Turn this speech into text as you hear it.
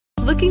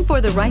Looking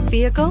for the right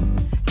vehicle?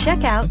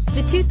 Check out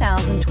the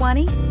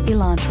 2020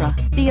 Elantra.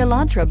 The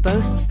Elantra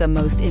boasts the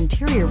most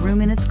interior room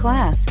in its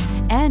class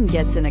and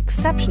gets an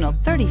exceptional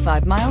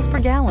 35 miles per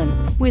gallon.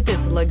 With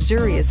its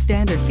luxurious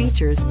standard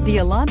features, the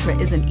Elantra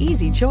is an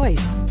easy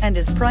choice and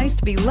is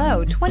priced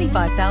below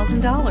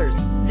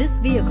 $25,000. This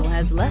vehicle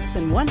has less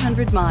than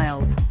 100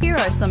 miles. Here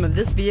are some of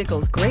this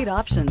vehicle's great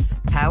options: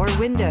 power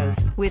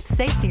windows with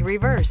safety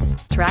reverse,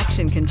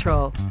 traction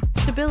control,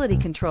 stability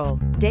control,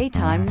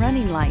 daytime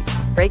running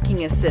lights,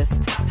 braking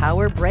assist,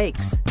 power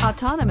brakes,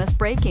 autonomous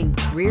braking,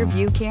 rear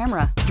view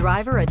camera,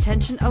 driver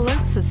attention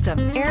alert system,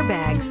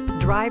 airbags,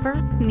 driver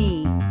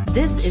knee.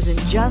 This isn't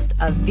just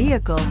a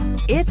vehicle,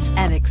 it's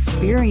an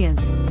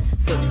experience.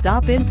 So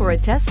stop in for a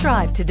test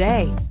drive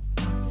today.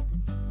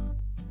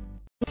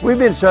 We've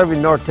been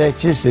serving North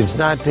Texas since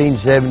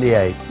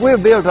 1978.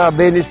 We've built our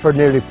business for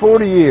nearly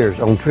 40 years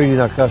on treating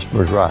our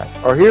customers right.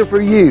 Are here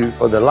for you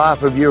for the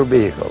life of your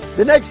vehicle.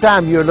 The next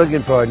time you're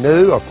looking for a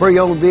new or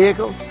pre-owned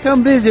vehicle,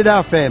 come visit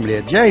our family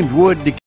at James Wood, Decatur.